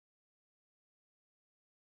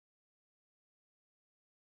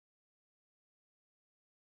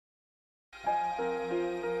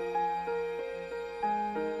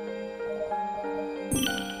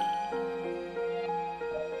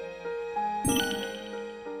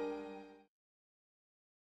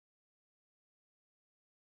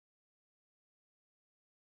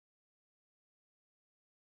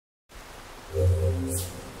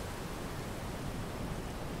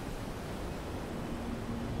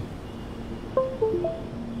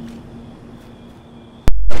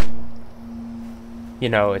You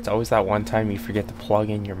know, it's always that one time you forget to plug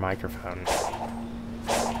in your microphone.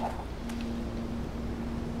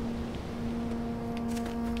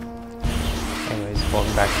 Anyways,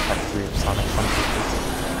 welcome back to part 3 of Sonic Frontiers.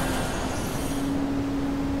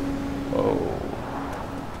 Whoa.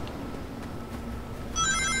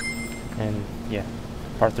 And yeah,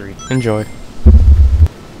 part 3. Enjoy.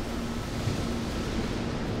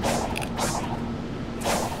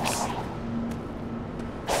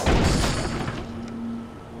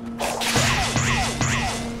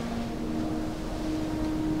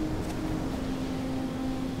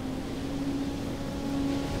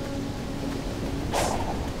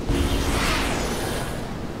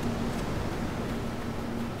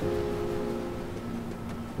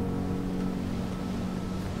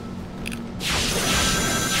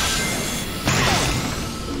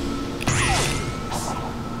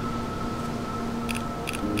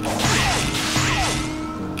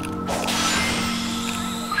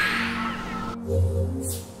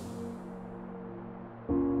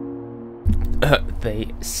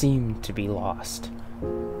 They seem to be lost.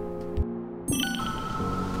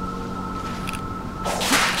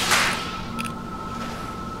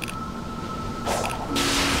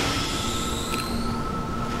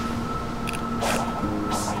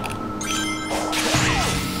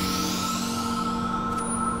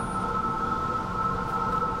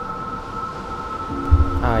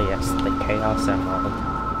 Ah yes, the Chaos Emerald.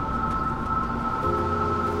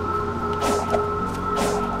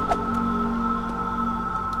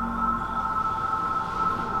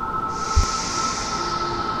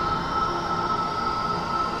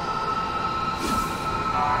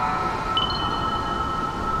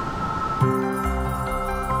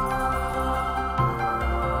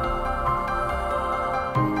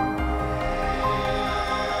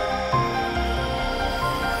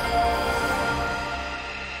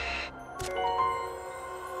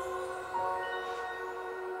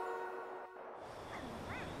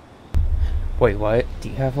 Wait, what? Do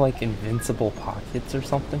you have, like, invincible pockets or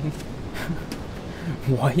something?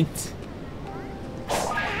 What?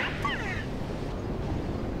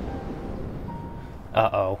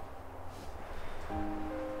 Uh-oh.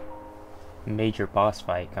 Major boss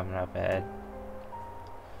fight coming up ahead.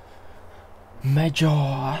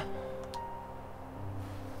 Major!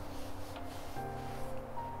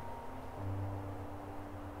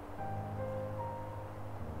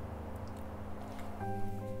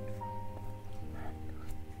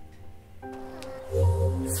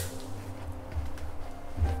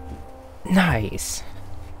 Nice.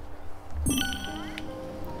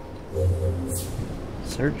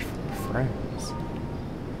 Search for friends.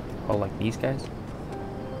 Oh, like these guys?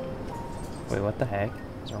 Wait, what the heck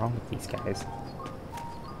is wrong with these guys?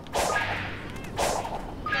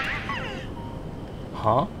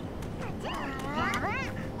 Huh?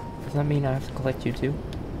 Does that mean I have to collect you too?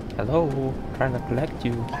 Hello, trying to collect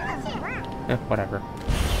you. Whatever.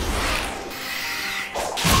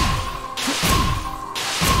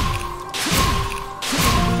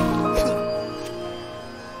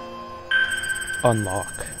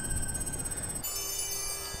 Unlock.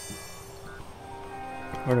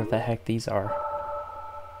 Whatever the heck these are.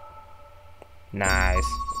 Nice.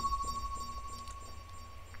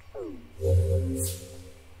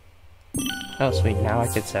 Oh sweet, now I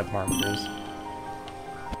can set markers.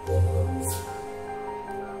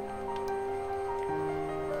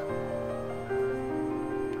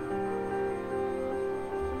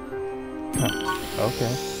 Huh.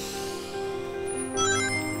 Okay.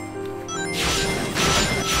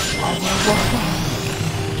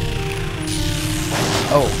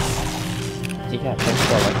 Oh. Yeah, thanks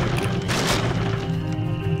for electrocuting me.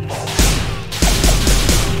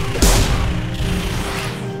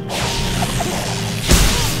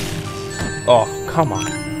 Oh, come on.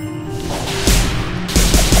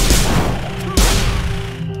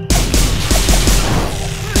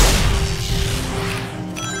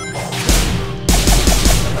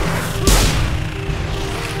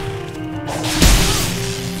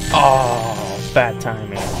 Oh, bad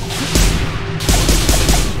timing.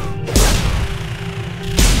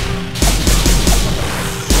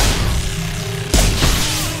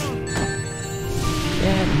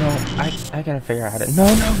 Yeah, No, I gotta figure out how to.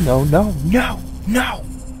 No, no, no, no, no, no,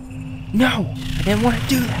 no! I didn't want to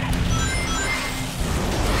do that.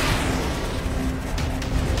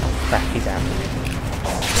 Crap, he's after me.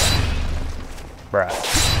 Bruh.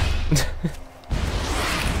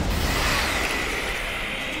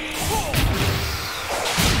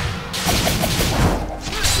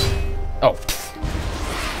 Oh.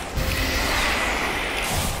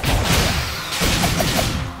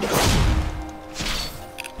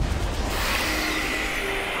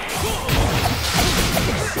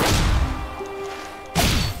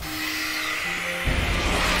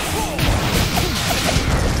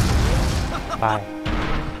 Bye.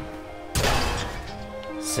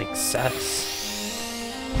 Success.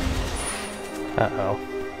 Uh-oh.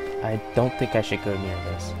 I don't think I should go near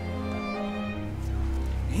this.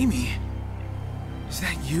 Amy? Is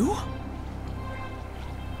that you?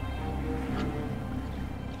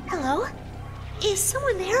 Hello? Is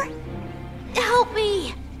someone there? Help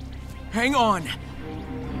me! Hang on.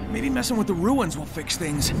 Maybe messing with the ruins will fix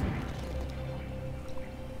things.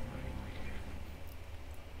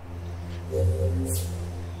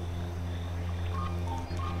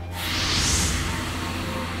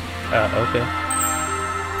 Okay.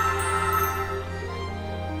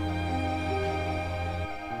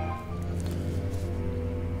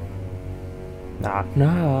 Knock,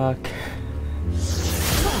 knock.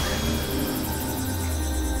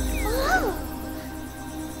 Oh.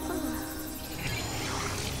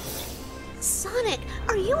 Sonic,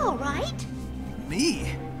 are you alright?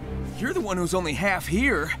 Me? You're the one who's only half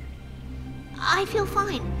here. I feel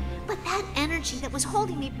fine, but that energy that was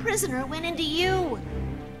holding me prisoner went into you.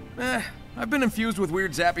 I've been infused with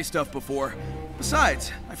weird zappy stuff before.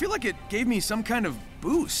 Besides, I feel like it gave me some kind of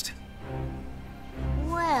boost.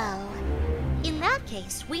 Well, in that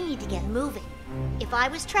case, we need to get moving. If I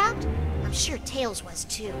was trapped, I'm sure Tails was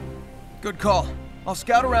too. Good call. I'll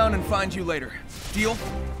scout around and find you later. Deal?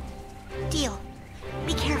 Deal.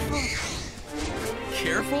 Be careful.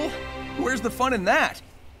 Careful? Where's the fun in that?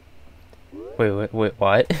 Wait,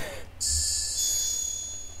 what?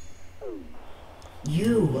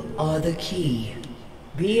 You are the key.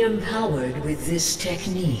 Be empowered with this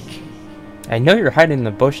technique. I know you're hiding in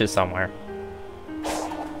the bushes somewhere.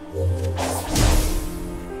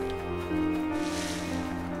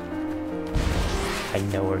 I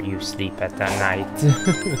know where you sleep at that night.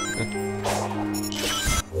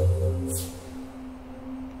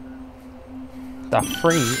 The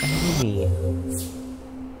free enemy.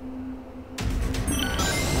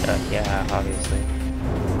 Yeah, obviously.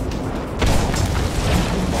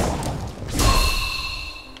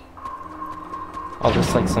 Oh,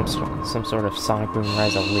 there's like some sort of Sonic Boom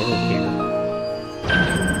Rise of Will here.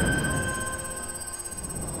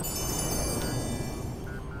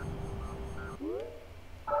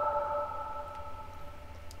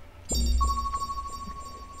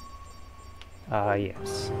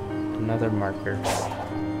 Yes. Another marker.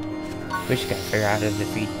 We just gotta figure out how to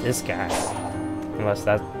defeat this guy. Unless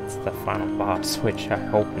that's the final boss, which I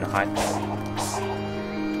hope not.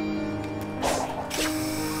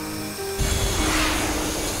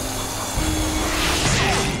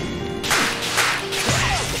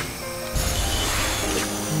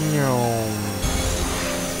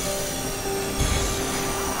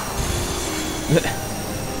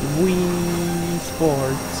 Wii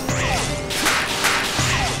Sports.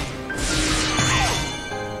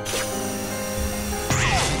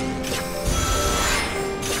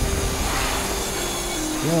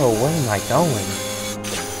 Yo, where am I going?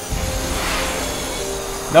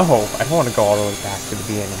 No, I don't want to go all the way back to the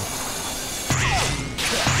beginning.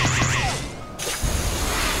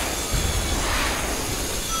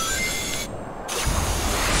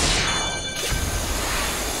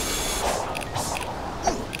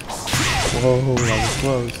 Whoa, that was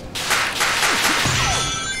close.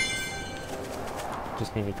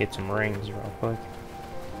 Just need to get some rings real quick.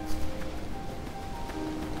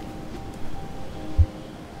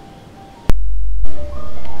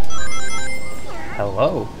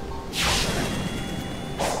 Hello.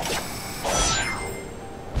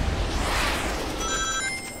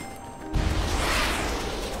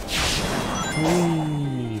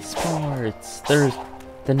 Wii Sports. There's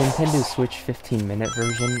the Nintendo Switch 15-minute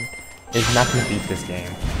version is not gonna beat this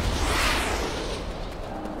game.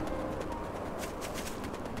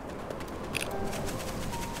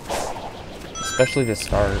 Especially the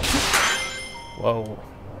start. Whoa.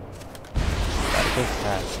 Gotta go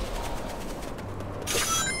fast.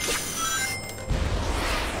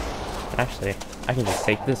 Actually, I can just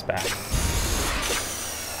take this back.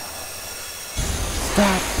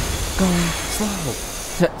 Stop going slow.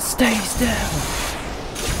 Stay still.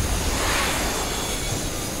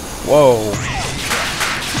 Whoa.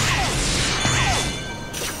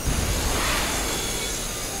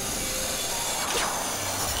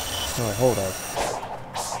 Oh, wait, hold up.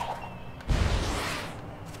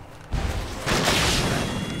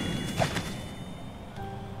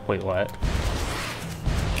 Wait, what?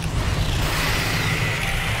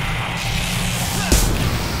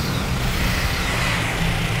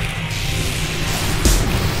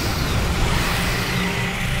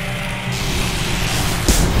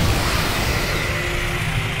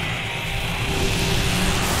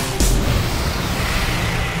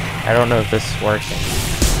 I don't know if this is working.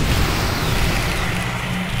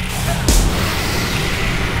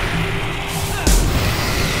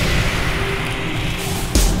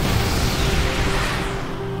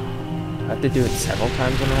 I have to do it several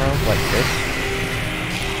times in a row, like this.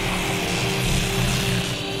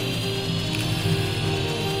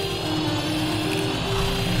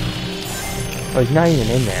 Oh, he's not even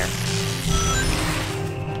in there.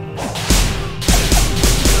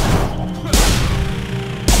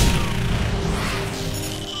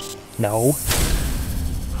 No.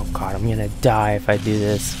 Oh god, I'm gonna die if I do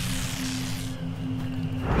this.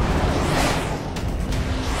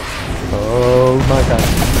 Oh my god.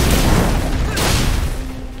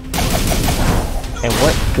 And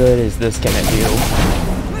what good is this gonna do?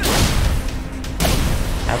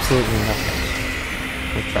 Absolutely nothing.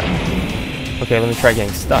 Let me try. Okay, let me try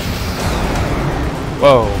getting stuck.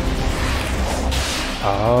 Whoa.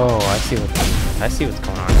 Oh, I see what's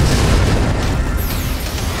going on.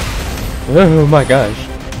 Oh my gosh.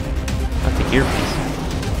 Not the earpiece.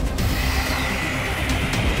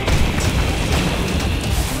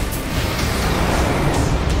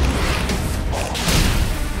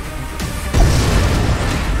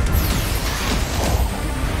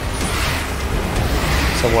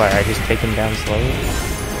 So what, I just take him down slowly?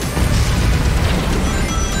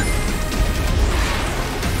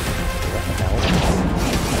 What the hell?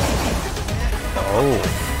 Oh,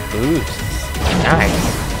 boost.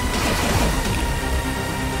 Nice.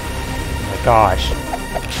 Gosh.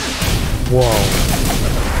 Whoa.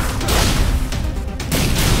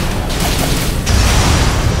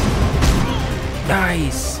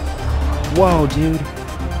 Nice. Whoa, dude.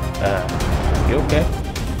 You okay?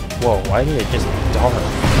 Whoa, why did it just dark?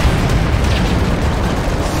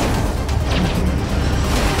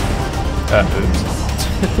 Oops.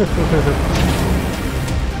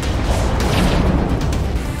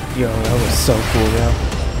 Yo, that was so cool, though.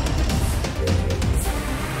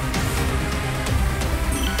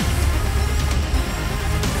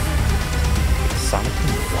 Sonic can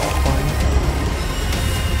walk on it?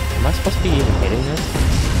 Am I supposed to be even hitting this?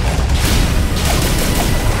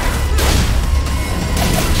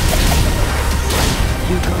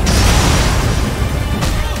 You go.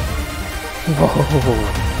 Whoa.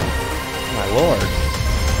 My lord.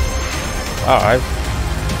 Wow, I've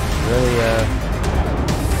really,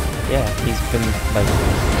 yeah, he's been, like...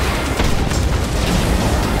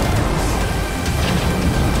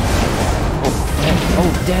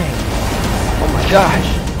 Oh, dang. Oh my gosh!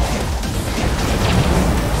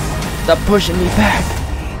 Stop pushing me back!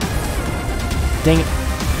 Dang it!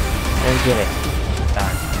 There we get it.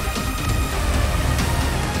 Darn.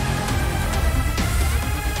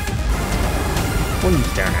 What are you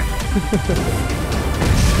staring at?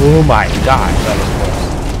 Oh my gosh, that was close.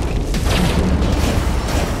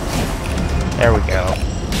 There we go.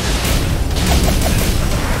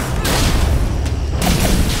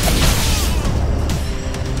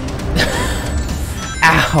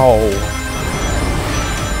 Ow!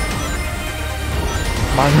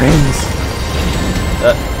 My rings!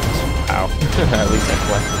 Ow. At least I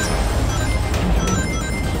collected some.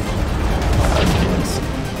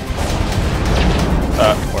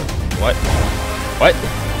 What? What?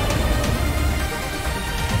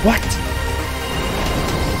 What?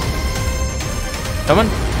 Come on.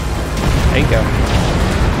 There you go.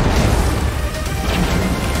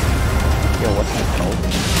 Yo, what's that called?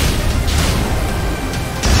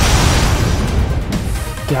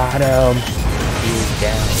 Got him. He's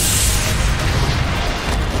down.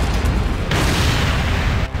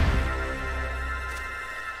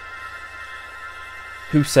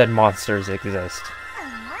 Who said monsters exist?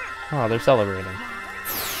 Oh, they're celebrating.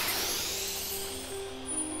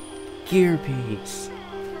 Gear piece.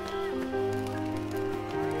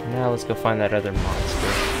 Now let's go find that other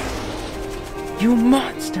monster. You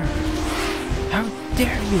monster! How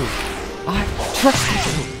dare you! I trusted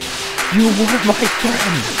you! You were my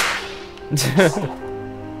friend!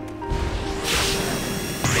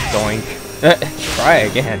 Doink. Try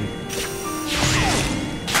again.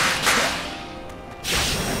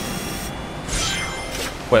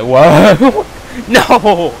 Wait, what?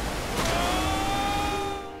 No!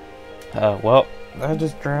 Well, I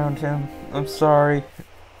just drowned him. I'm sorry.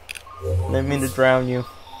 Didn't mean to drown you.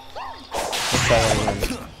 Let's try that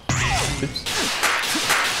again. Oops.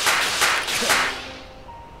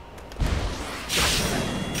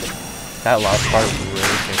 That last part was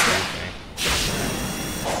really confusing.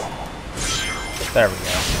 There we go.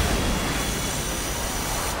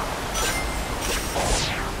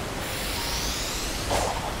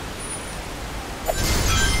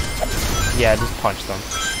 Yeah, just punch them.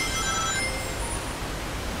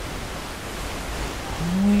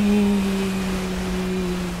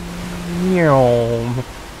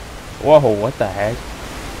 Whoa, what the heck?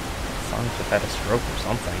 Sounds just had a stroke or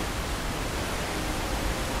something.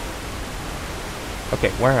 Okay,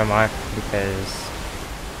 where am I? Because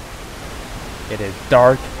it is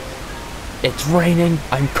dark, it's raining,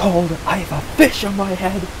 I'm cold, I have a fish on my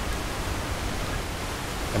head!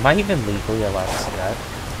 Am I even legally allowed to say that?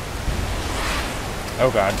 Oh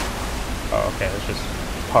god. Oh, okay, it's just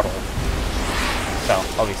puddle. So,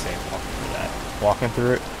 I'll be safe walking through that. Walking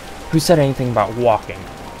through it? Who said anything about walking?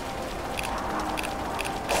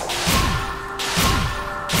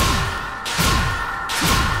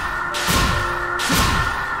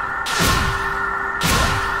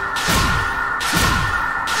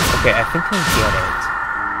 Okay, I think I get it.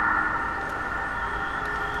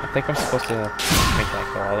 I think I'm supposed to make that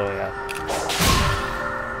go all the way up.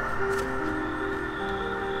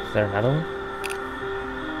 Is there another one?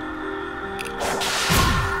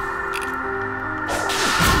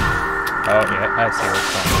 Oh yeah, I see what's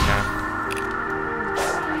going on now.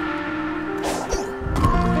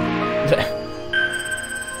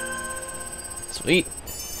 Sweet.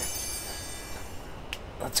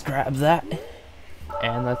 Let's grab that.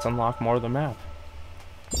 And let's unlock more of the map.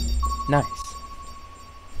 Nice.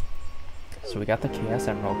 So we got the Chaos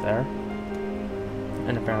Emerald there.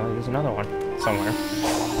 And apparently there's another one somewhere.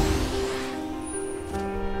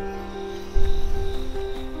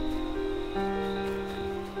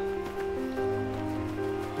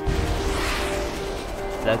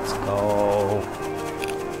 Let's go.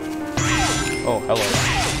 Oh, hello.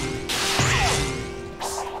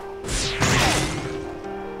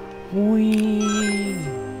 Whee!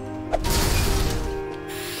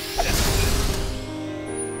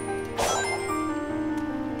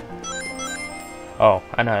 Oh,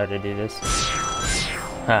 I know how to do this.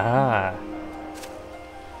 Haha.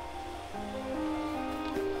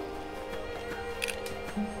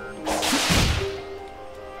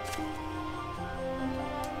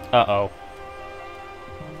 Uh-oh.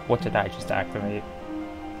 What did I just activate?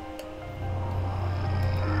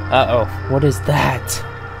 Uh-oh. What is that?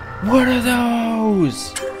 What are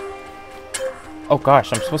those? Oh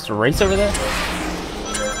gosh, I'm supposed to race over there?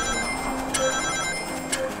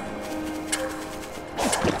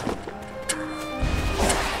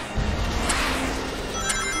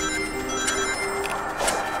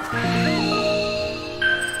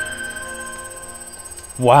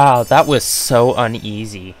 Wow, that was so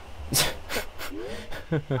uneasy.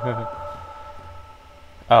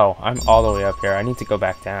 Oh, I'm all the way up here. I need to go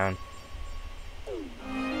back down.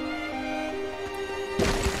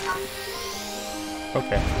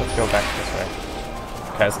 Okay, let's go back this way.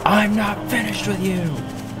 Because I'm not finished with you!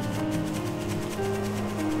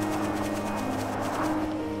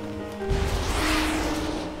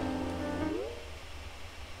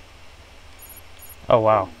 Oh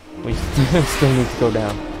wow, we still need to go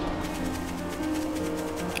down.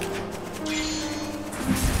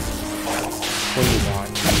 What do you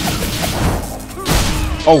want?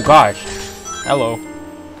 Oh gosh! Hello.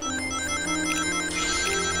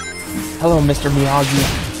 Hello, Mr. Miyagi.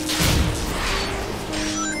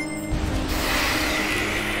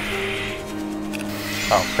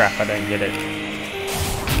 Oh crap, I didn't get it.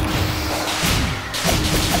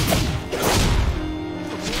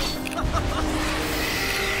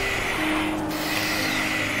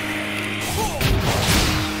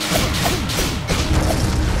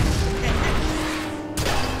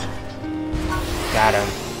 Got him.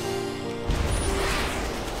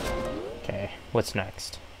 Okay, what's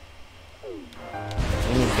next?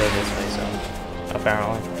 We need to go this way, so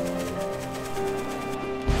apparently.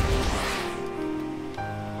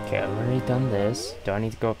 Okay, I've already done this. Do I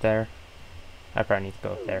need to go up there? I probably need to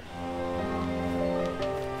go up there.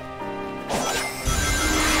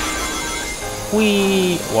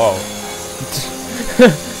 Whee! Whoa.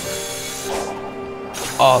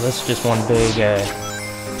 Oh, this is just one big,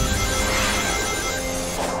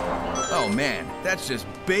 Oh man, that's just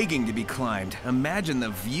begging to be climbed. Imagine the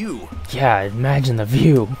view. Yeah, imagine the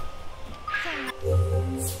view.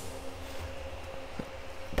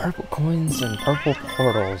 Purple coins and purple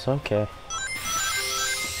portals, okay.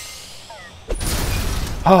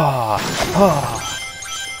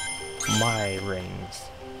 My rings.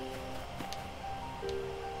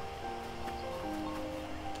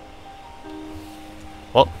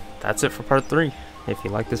 Well, that's it for part 3. If you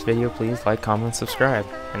like this video, please like, comment, subscribe,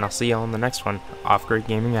 and I'll see you on the next one. Off Grid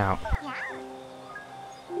Gaming out.